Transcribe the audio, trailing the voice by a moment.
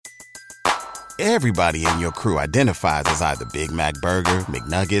Everybody in your crew identifies as either Big Mac Burger,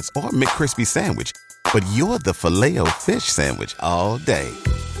 McNuggets, or McCrispy Sandwich. But you're the Filet-O-Fish Sandwich all day.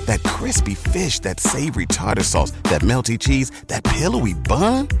 That crispy fish, that savory tartar sauce, that melty cheese, that pillowy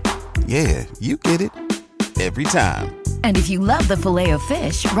bun. Yeah, you get it. Every time. And if you love the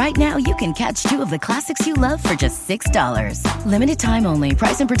Filet-O-Fish, right now you can catch two of the classics you love for just $6. Limited time only.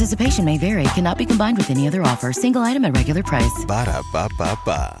 Price and participation may vary. Cannot be combined with any other offer. Single item at regular price.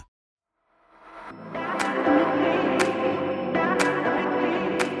 Ba-da-ba-ba-ba.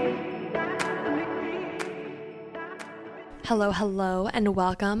 Hello, and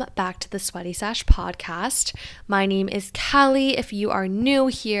welcome back to the Sweaty Sash podcast. My name is Callie. If you are new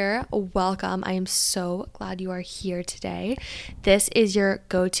here, welcome. I am so glad you are here today. This is your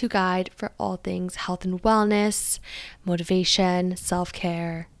go-to guide for all things health and wellness, motivation,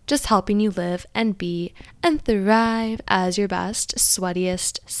 self-care, just helping you live and be and thrive as your best,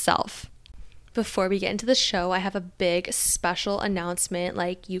 sweatiest self. Before we get into the show, I have a big special announcement.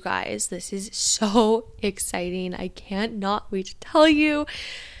 Like, you guys, this is so exciting. I can't not wait to tell you.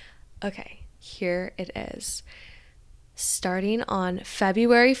 Okay, here it is. Starting on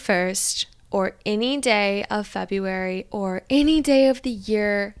February 1st, or any day of February, or any day of the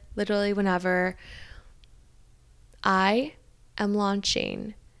year, literally whenever, I am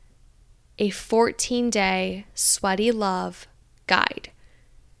launching a 14-day Sweaty Love guide.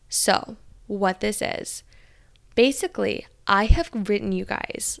 So, what this is. Basically, I have written you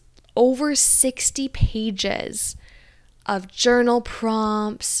guys over 60 pages of journal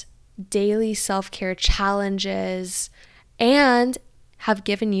prompts, daily self-care challenges, and have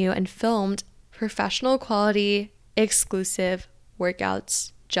given you and filmed professional quality exclusive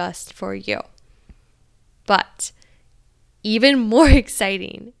workouts just for you. But even more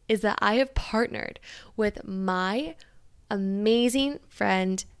exciting is that I have partnered with my amazing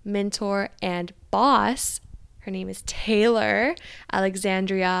friend, mentor, and boss. Her name is Taylor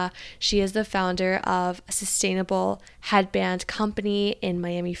Alexandria. She is the founder of a sustainable headband company in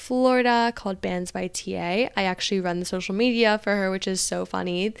Miami, Florida called Bands by TA. I actually run the social media for her, which is so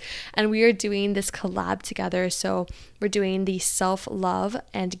funny. And we are doing this collab together. So we're doing the self-love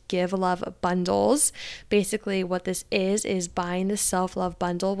and give love bundles. Basically what this is buying the self-love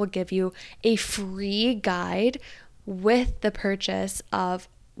bundle will give you a free guide with the purchase of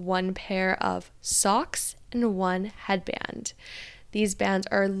one pair of socks and one headband. These bands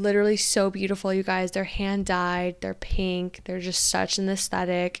are literally so beautiful, you guys. They're hand dyed, they're pink, they're just such an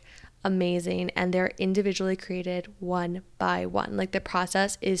aesthetic, amazing, and they're individually created one by one. Like, the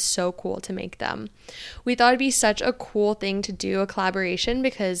process is so cool to make them. We thought it'd be such a cool thing to do a collaboration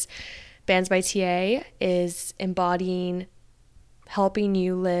because Bands by TA is embodying helping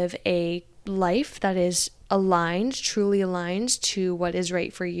you live a life that is aligned, truly aligned to what is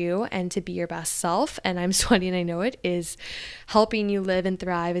right for you and to be your best self. And I'm Sweaty and I Know It is helping you live and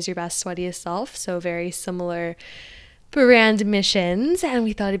thrive as your best, sweatiest self. So very similar brand missions. And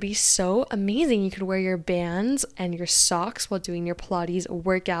we thought it'd be so amazing. You could wear your bands and your socks while doing your Pilates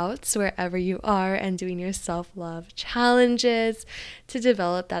workouts wherever you are and doing your self-love challenges to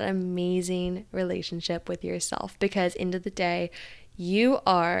develop that amazing relationship with yourself. Because end of the day, you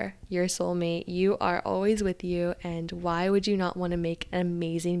are your soulmate. You are always with you. And why would you not want to make an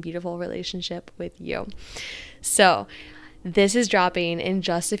amazing, beautiful relationship with you? So this is dropping in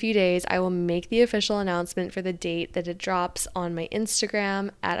just a few days. I will make the official announcement for the date that it drops on my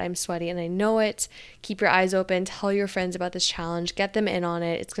Instagram at I'm Sweaty and I Know It. Keep your eyes open. Tell your friends about this challenge. Get them in on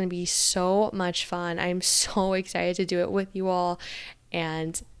it. It's going to be so much fun. I'm so excited to do it with you all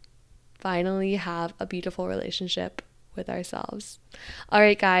and finally have a beautiful relationship with ourselves. All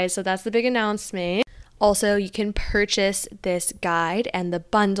right, guys, so that's the big announcement. Also, you can purchase this guide and the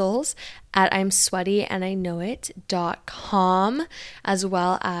bundles at imsweatyandiknowit.com as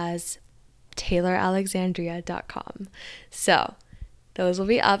well as tayloralexandria.com. So those will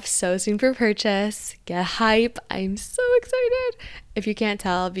be up so soon for purchase. Get hype. I'm so excited. If you can't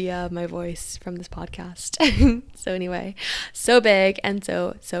tell via my voice from this podcast. So anyway, so big and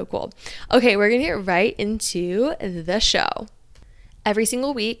so cool. Okay, we're going to get right into the show. Every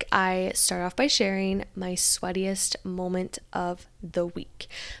single week, I start off by sharing my sweatiest moment of the week.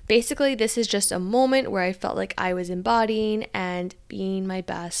 Basically, this is just a moment where I felt like I was embodying and being my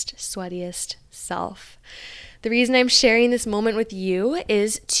best, sweatiest self. The reason I'm sharing this moment with you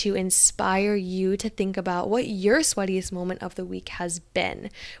is to inspire you to think about what your sweatiest moment of the week has been.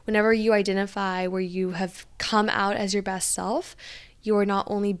 Whenever you identify where you have come out as your best self, you are not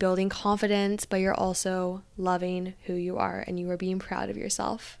only building confidence, but you're also loving who you are and you are being proud of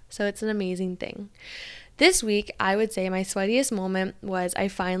yourself. So it's an amazing thing. This week, I would say my sweatiest moment was I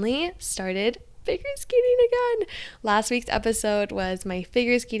finally started figure skating again. Last week's episode was my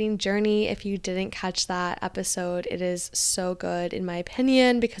figure skating journey. If you didn't catch that episode, it is so good in my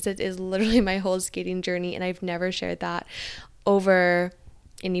opinion because it is literally my whole skating journey, and I've never shared that over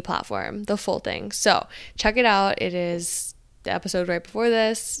any platform, the full thing. So check it out. It is the episode right before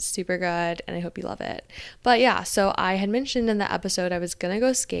this, super good, and I hope you love it. But yeah, so I had mentioned in the episode I was gonna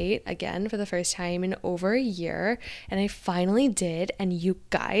go skate again for the first time in over a year, and I finally did. And you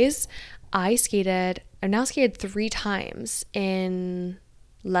guys, I've now skated 3 times in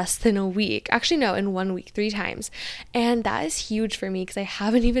less than a week. Actually, no, in 1 week, 3 times. And that is huge for me because I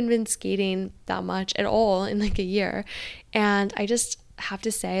haven't even been skating that much at all in like a year. And I just have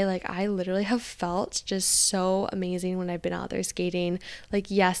to say, like, I literally have felt just so amazing when I've been out there skating. Like,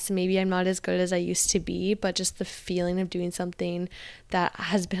 yes, maybe I'm not as good as I used to be, but just the feeling of doing something that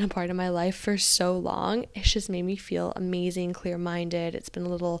has been a part of my life for so long, it's just made me feel amazing, clear-minded. It's been a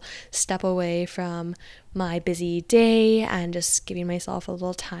little step away from my busy day and just giving myself a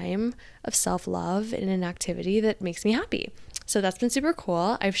little time of self-love in an activity that makes me happy. So that's been super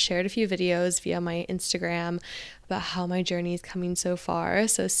cool. I've shared a few videos via my Instagram about how my journey is coming so far,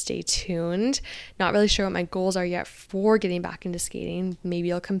 so stay tuned. Not really sure what my goals are yet for getting back into skating.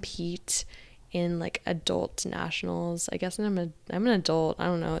 Maybe I'll compete in like adult nationals. I guess I'm an adult. I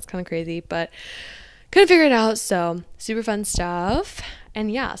don't know. It's kind of crazy, but couldn't figure it out. So super fun stuff. And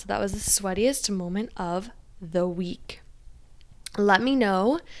yeah, so that was the sweatiest moment of the week. Let me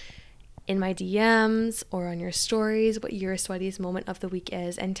know in my DMs or on your stories what your sweatiest moment of the week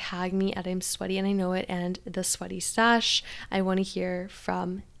is, and tag me at I'm Sweaty and I Know It and the Sweaty Stash. I want to hear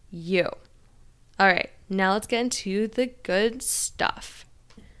from you. All right, now let's get into the good stuff.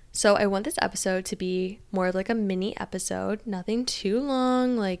 So I want this episode to be more of like a mini episode, nothing too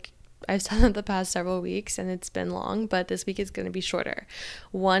long. Like I've said that the past several weeks and it's been long, but this week is going to be shorter.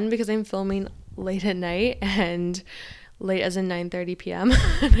 One, because I'm filming late at night, and late as in 9:30 p.m.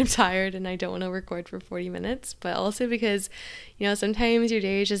 and I'm tired and I don't want to record for 40 minutes, but also because, you know, sometimes your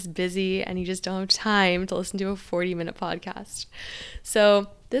day is just busy and you just don't have time to listen to a 40-minute podcast. So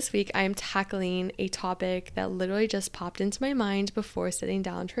this week I'm tackling a topic that literally just popped into my mind before sitting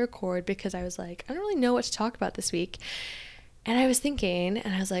down to record, because I was like, I don't really know what to talk about this week. And I was thinking,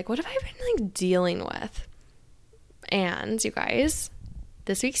 and I was like, what have I been like dealing with? And you guys,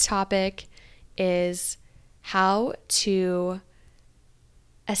 this week's topic is how to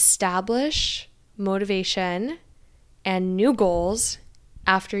establish motivation and new goals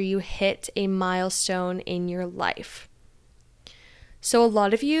after you hit a milestone in your life. So a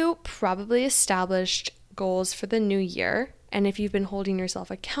lot of you probably established goals for the new year, and if you've been holding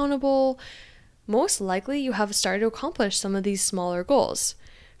yourself accountable, most likely you have started to accomplish some of these smaller goals.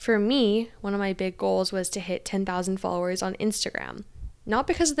 For me, one of my big goals was to hit 10,000 followers on Instagram. Not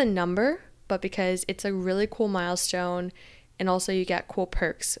because of the number, but because it's a really cool milestone, and also you get cool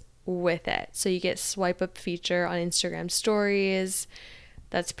perks with it. So you get swipe up feature on Instagram stories.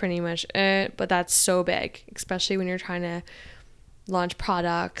 That's pretty much it, but that's so big, especially when you're trying to launch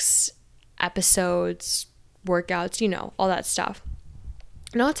products, episodes, workouts, you know, all that stuff.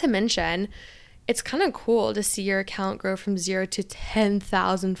 Not to mention, it's kind of cool to see your account grow from 0 to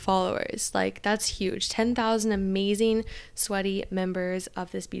 10,000 followers. Like, that's huge. 10,000 amazing, sweaty members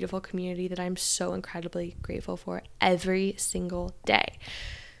of this beautiful community that I'm so incredibly grateful for every single day.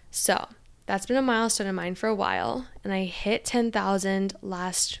 So that's been a milestone of mine for a while, and I hit 10,000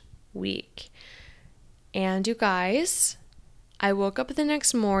 last week. And you guys, I woke up the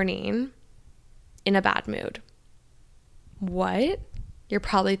next morning in a bad mood. What? You're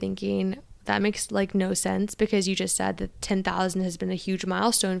probably thinking, that makes like no sense, because you just said that 10,000 has been a huge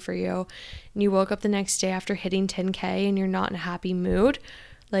milestone for you, and you woke up the next day after hitting 10K and you're not in a happy mood.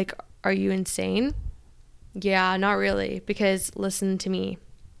 Like, are you insane? Yeah, not really, because listen to me.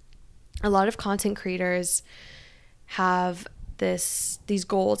 A lot of content creators have these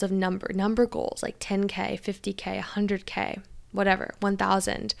goals of number goals, like 10K, 50K, 100K, whatever,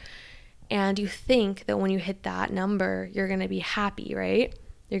 1,000. And you think that when you hit that number, you're going to be happy, right?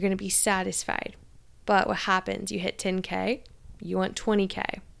 You're going to be satisfied. But what happens? You hit 10K, you want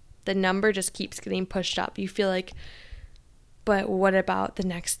 20K. The number just keeps getting pushed up. You feel like, but what about the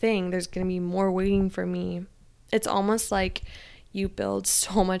next thing? There's going to be more waiting for me. It's almost like you build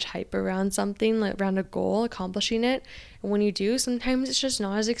so much hype around something, like around a goal, accomplishing it. And when you do, sometimes it's just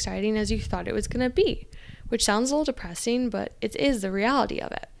not as exciting as you thought it was going to be, which sounds a little depressing, but it is the reality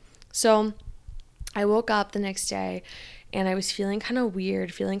of it. So I woke up the next day and I was feeling kind of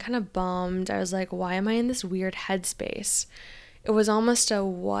weird, feeling kind of bummed. I was like, why am I in this weird headspace? It was almost a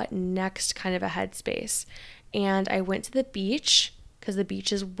what next kind of a headspace. And I went to the beach because the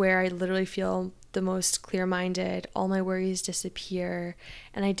beach is where I literally feel the most clear-minded. All my worries disappear.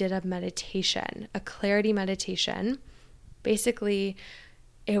 And I did a meditation, a clarity meditation. Basically,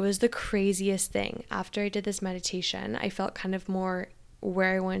 it was the craziest thing. After I did this meditation, I felt kind of more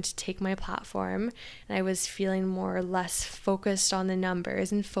where I wanted to take my platform, and I was feeling more or less focused on the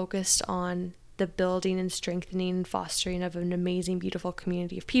numbers and focused on the building and strengthening and fostering of an amazing, beautiful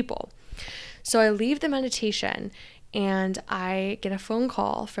community of people. So I leave the meditation and I get a phone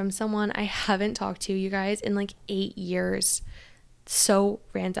call from someone I haven't talked to, you guys, in like 8 years. So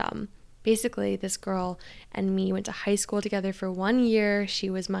random. Basically, this girl and me went to high school together for 1 year. She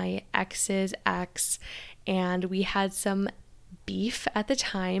was my ex's ex, and we had some beef at the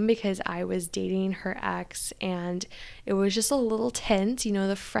time because I was dating her ex, and it was just a little tense, you know,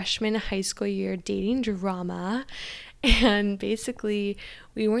 the freshman high school year dating drama. And basically,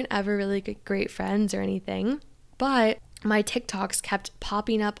 we weren't ever really great friends or anything, but my TikToks kept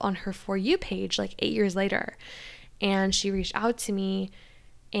popping up on her For You page like 8 years later. And she reached out to me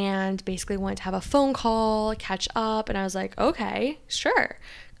and basically wanted to have a phone call, catch up. And I was like, okay, sure.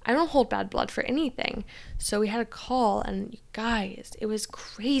 I don't hold bad blood for anything. So we had a call, and you guys, it was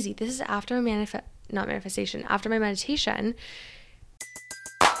crazy. This is after after my meditation.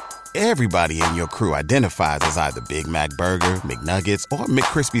 Everybody in your crew identifies as either Big Mac Burger, McNuggets, or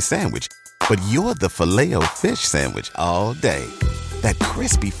McCrispy Sandwich. But you're the Filet-O-Fish Sandwich all day. That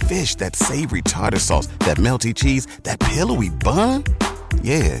crispy fish, that savory tartar sauce, that melty cheese, that pillowy bun.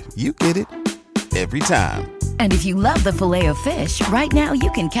 Yeah, you get it. Every time. And if you love the Filet-O-Fish, right now you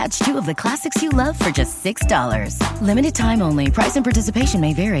can catch 2 of the classics you love for just $6. Limited time only. Price and participation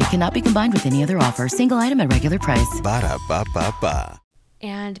may vary. Cannot be combined with any other offer. Single item at regular price. Ba-da-ba-ba-ba.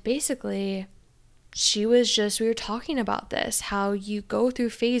 And basically, we were talking about this, how you go through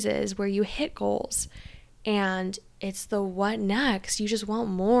phases where you hit goals and it's the what next. You just want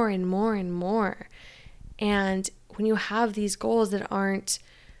more and more and more. And when you have these goals that aren't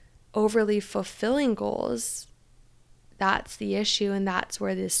overly fulfilling goals, that's the issue, and that's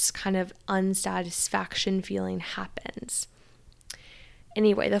where this kind of unsatisfaction feeling happens.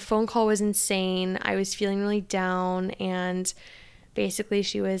 Anyway, the phone call was insane. I was feeling really down, and basically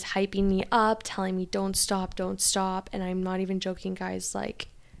she was hyping me up, telling me don't stop, and I'm not even joking, guys. Like,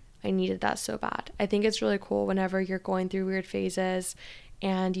 I needed that so bad. I think it's really cool whenever you're going through weird phases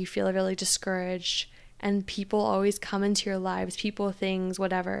and you feel really discouraged, and people always come into your lives, people, things,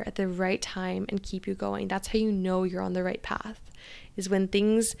 whatever, at the right time and keep you going. That's how you know you're on the right path, is when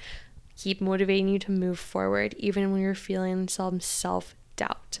things keep motivating you to move forward, even when you're feeling some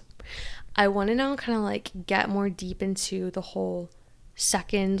self-doubt. I want to now kind of like get more deep into the whole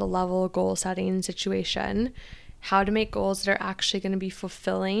second level goal setting situation, how to make goals that are actually going to be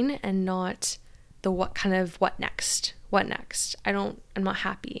fulfilling and not the what next, I'm not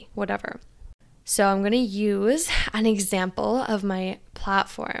happy, whatever. So I'm going to use an example of my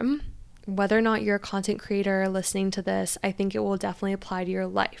platform. Whether or not you're a content creator listening to this, I think it will definitely apply to your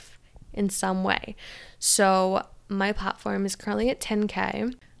life in some way. So my platform is currently at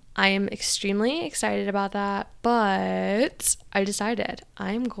 10K. I am extremely excited about that, but I decided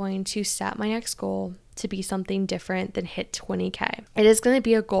I'm going to set my next goal to be something different than hit 20K. It is going to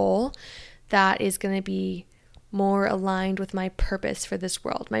be a goal that is going to be more aligned with my purpose for this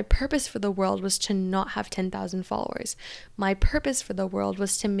world. My purpose for the world was to not have 10,000 followers. My purpose for the world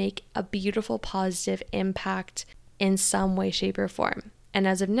was to make a beautiful, positive impact in some way, shape, or form. And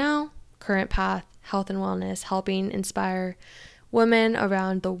as of now, current path, health and wellness, helping inspire women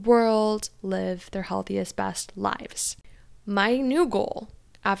around the world live their healthiest, best lives. My new goal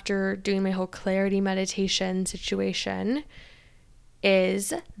after doing my whole clarity meditation situation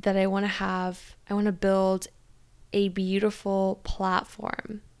is that I want to build a beautiful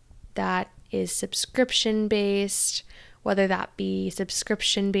platform that is subscription-based, whether that be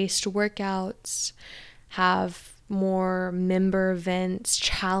subscription-based workouts, have more member events,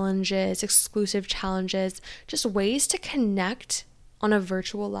 challenges, exclusive challenges, just ways to connect on a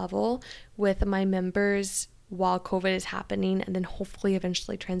virtual level with my members while COVID is happening, and then hopefully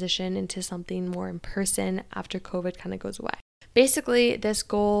eventually transition into something more in person after COVID kind of goes away. Basically, this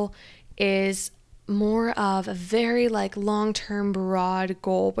goal is more of a very like long-term broad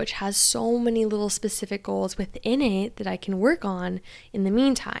goal, which has so many little specific goals within it that I can work on in the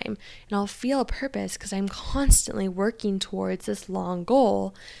meantime, and I'll feel a purpose because I'm constantly working towards this long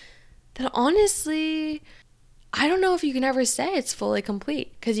goal that honestly, I don't know if you can ever say it's fully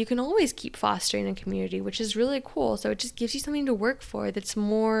complete, because you can always keep fostering a community, which is really cool. So it just gives you something to work for that's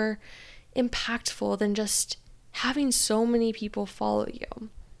more impactful than just having so many people follow you.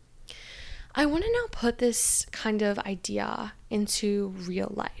 I want to now put this kind of idea into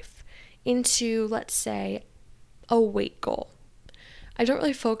real life, into, let's say, a weight goal. I don't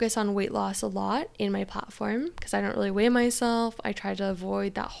really focus on weight loss a lot in my platform because I don't really weigh myself. I try to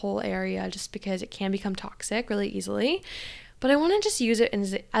avoid that whole area just because it can become toxic really easily. But I want to just use it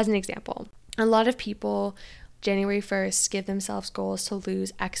as an example. A lot of people January 1st give themselves goals to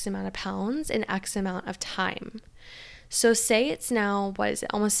lose X amount of pounds in X amount of time. So say it's now,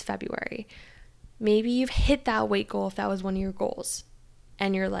 almost February. Maybe you've hit that weight goal if that was one of your goals.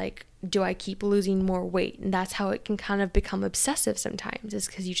 And you're like, do I keep losing more weight? And that's how it can kind of become obsessive sometimes, is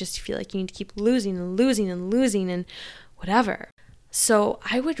because you just feel like you need to keep losing and losing and losing and whatever. So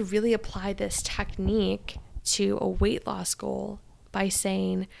I would really apply this technique to a weight loss goal by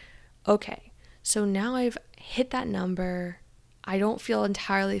saying, okay, so now I've hit that number. I don't feel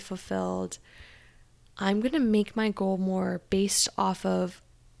entirely fulfilled. I'm going to make my goal more based off of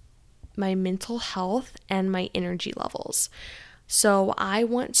my mental health and my energy levels. So I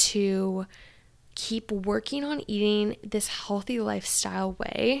want to keep working on eating this healthy lifestyle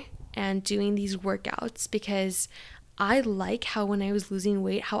way and doing these workouts because I like how when I was losing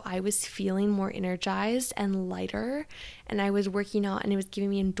weight, how I was feeling more energized and lighter, and I was working out and it was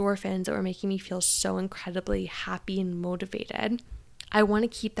giving me endorphins that were making me feel so incredibly happy and motivated. I want to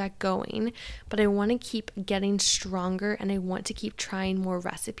keep that going, but I want to keep getting stronger and I want to keep trying more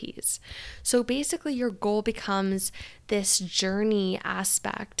recipes. So basically your goal becomes this journey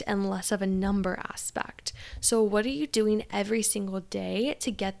aspect and less of a number aspect. So what are you doing every single day to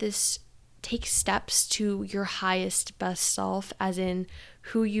get this, take steps to your highest best self, as in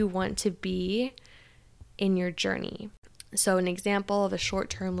who you want to be in your journey? So an example of a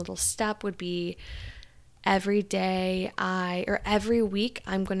short-term little step would be every week,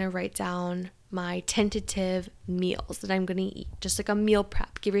 I'm going to write down my tentative meals that I'm going to eat, just like a meal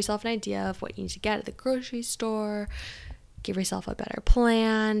prep. Give yourself an idea of what you need to get at the grocery store. Give yourself a better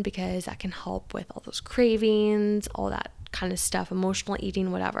plan because that can help with all those cravings, all that kind of stuff, emotional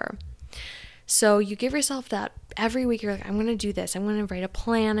eating, whatever. So you give yourself that every week. You're like, I'm going to do this. I'm going to write a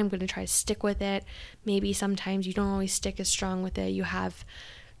plan. I'm going to try to stick with it. Maybe sometimes you don't always stick as strong with it. You have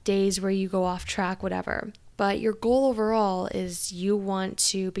days where you go off track, whatever. But your goal overall is you want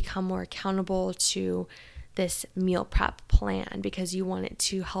to become more accountable to this meal prep plan because you want it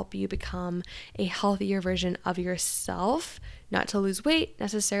to help you become a healthier version of yourself, not to lose weight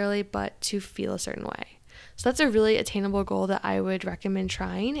necessarily, but to feel a certain way. So that's a really attainable goal that I would recommend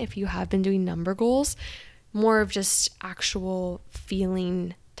trying if you have been doing number goals, more of just actual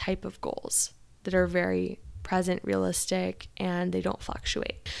feeling type of goals that are very present, realistic, and they don't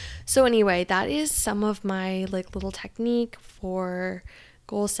fluctuate. So anyway, that is some of my little technique for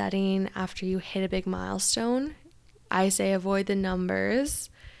goal setting after you hit a big milestone. I say avoid the numbers.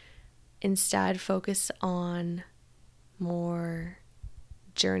 Instead, focus on more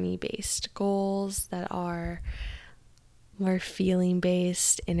journey-based goals that are more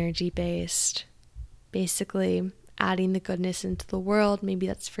feeling-based, energy-based. Basically, adding the goodness into the world. Maybe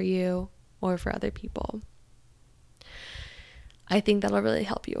that's for you or for other people. I think that'll really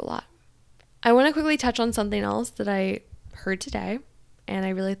help you a lot. I want to quickly touch on something else that I heard today, and I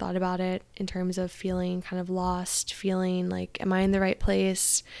really thought about it in terms of feeling kind of lost, feeling like, am I in the right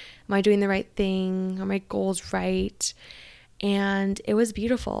place? Am I doing the right thing? Are my goals right? And it was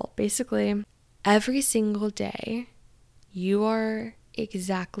beautiful. Basically, every single day, you are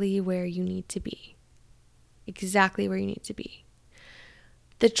exactly where you need to be. Exactly where you need to be.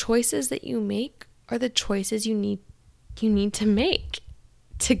 The choices that you make are the choices you need to make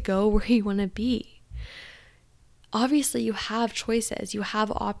to go where you want to be. Obviously, you have choices, you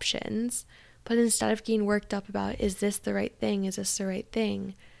have options, but instead of getting worked up about, is this the right thing? Is this the right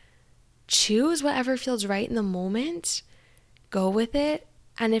thing? Choose whatever feels right in the moment, go with it,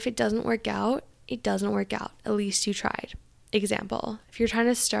 and if it doesn't work out, it doesn't work out. At least you tried. Example, if you're trying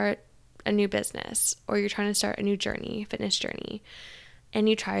to start a new business or you're trying to start a new journey, fitness journey, and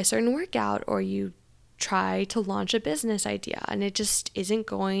you try a certain workout or you try to launch a business idea and it just isn't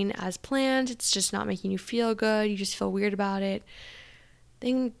going as planned, it's just not making you feel good, you just feel weird about it,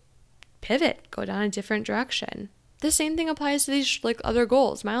 then pivot, go down a different direction. The same thing applies to these other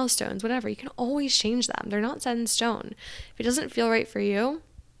goals, milestones, whatever. You can always change them. They're not set in stone. If it doesn't feel right for you,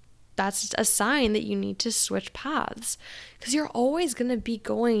 that's a sign that you need to switch paths, because you're always going to be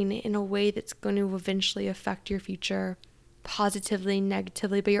going in a way that's going to eventually affect your future positively,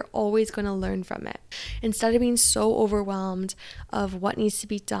 negatively, but you're always going to learn from it. Instead of being so overwhelmed of what needs to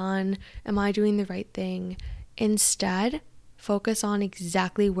be done, am I doing the right thing? Instead, focus on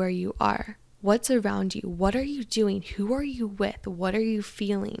exactly where you are. What's around you? What are you doing? Who are you with? What are you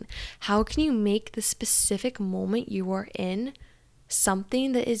feeling? How can you make the specific moment you are in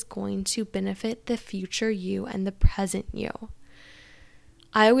something that is going to benefit the future you and the present you?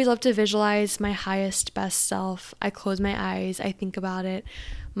 I always love to visualize my highest, best self. I close my eyes, I think about it.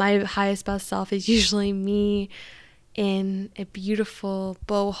 My highest, best self is usually me in a beautiful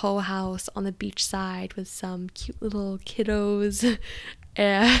boho house on the beach side with some cute little kiddos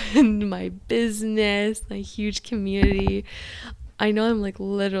and my business, my huge community. I know I'm like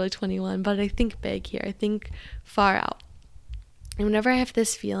literally 21, but I think big here. I think far out. And whenever I have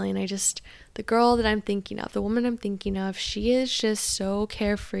this feeling, the girl that I'm thinking of, the woman I'm thinking of, she is just so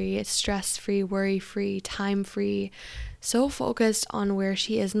carefree, stress-free, worry-free, time-free, so focused on where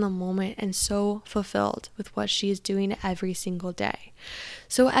she is in the moment and so fulfilled with what she is doing every single day.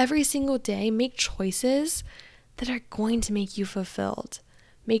 So every single day, make choices that are going to make you fulfilled.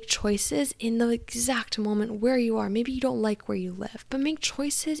 Make choices in the exact moment where you are. Maybe you don't like where you live, but make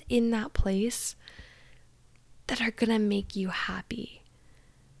choices in that place that are going to make you happy.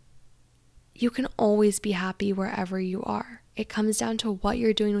 You can always be happy wherever you are. It comes down to what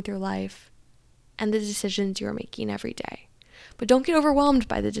you're doing with your life and the decisions you're making every day. But don't get overwhelmed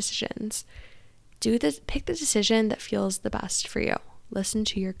by the decisions. Pick the decision that feels the best for you. Listen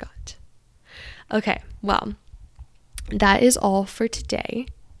to your gut. Okay, well, that is all for today.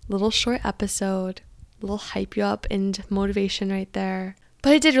 Little short episode, little hype you up and motivation right there.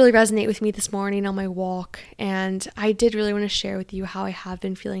 But it did really resonate with me this morning on my walk, and I did really want to share with you how I have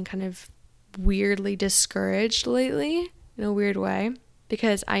been feeling kind of weirdly discouraged lately in a weird way,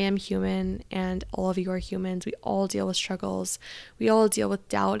 because I am human and all of you are humans. We all deal with struggles. We all deal with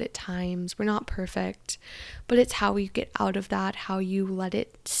doubt at times. We're not perfect, but it's how you get out of that, how you let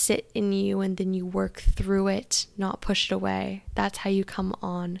it sit in you and then you work through it, not push it away. That's how you come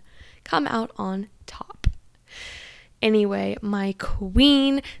out on top. Anyway, my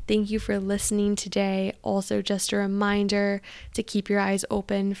queen, thank you for listening today. Also, just a reminder to keep your eyes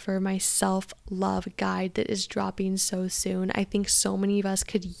open for my self-love guide that is dropping so soon. I think so many of us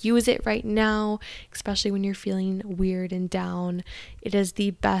could use it right now, especially when you're feeling weird and down. It is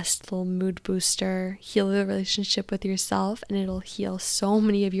the best little mood booster. Heal the relationship with yourself, and it'll heal so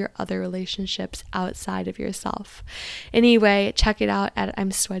many of your other relationships outside of yourself. Anyway, check it out at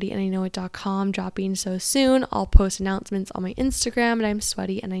imsweatyandiknowit.com, dropping so soon. I'll post announcements on my Instagram at I'm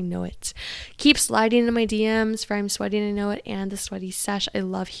Sweaty and I Know It. Keep sliding into my DMs for I'm Sweaty and I Know It and the Sweaty Sesh. I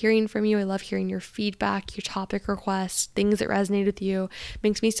love hearing from you. I love hearing your feedback, your topic requests, things that resonate with you. It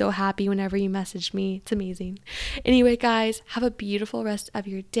makes me so happy whenever you message me. It's amazing. Anyway, guys, have a beautiful rest of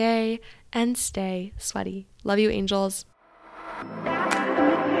your day and stay sweaty. Love you, angels.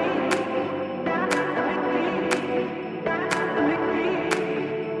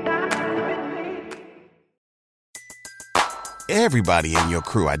 Everybody in your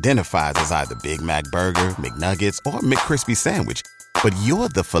crew identifies as either Big Mac Burger, McNuggets, or McCrispy Sandwich. But you're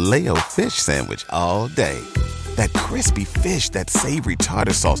the Filet-O-Fish Sandwich all day. That crispy fish, that savory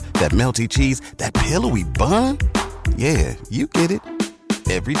tartar sauce, that melty cheese, that pillowy bun. Yeah, you get it.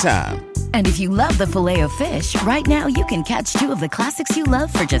 Every time. And if you love the Filet-O-Fish, right now you can catch two of the classics you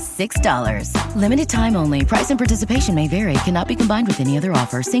love for just $6. Limited time only. Price and participation may vary. Cannot be combined with any other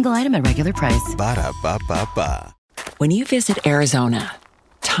offer. Single item at regular price. Ba-da-ba-ba-ba. When you visit Arizona,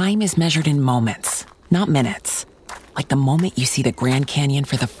 time is measured in moments, not minutes. Like the moment you see the Grand Canyon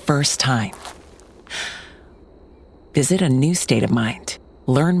for the first time. Visit a new state of mind.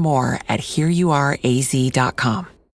 Learn more at hereyouareaz.com.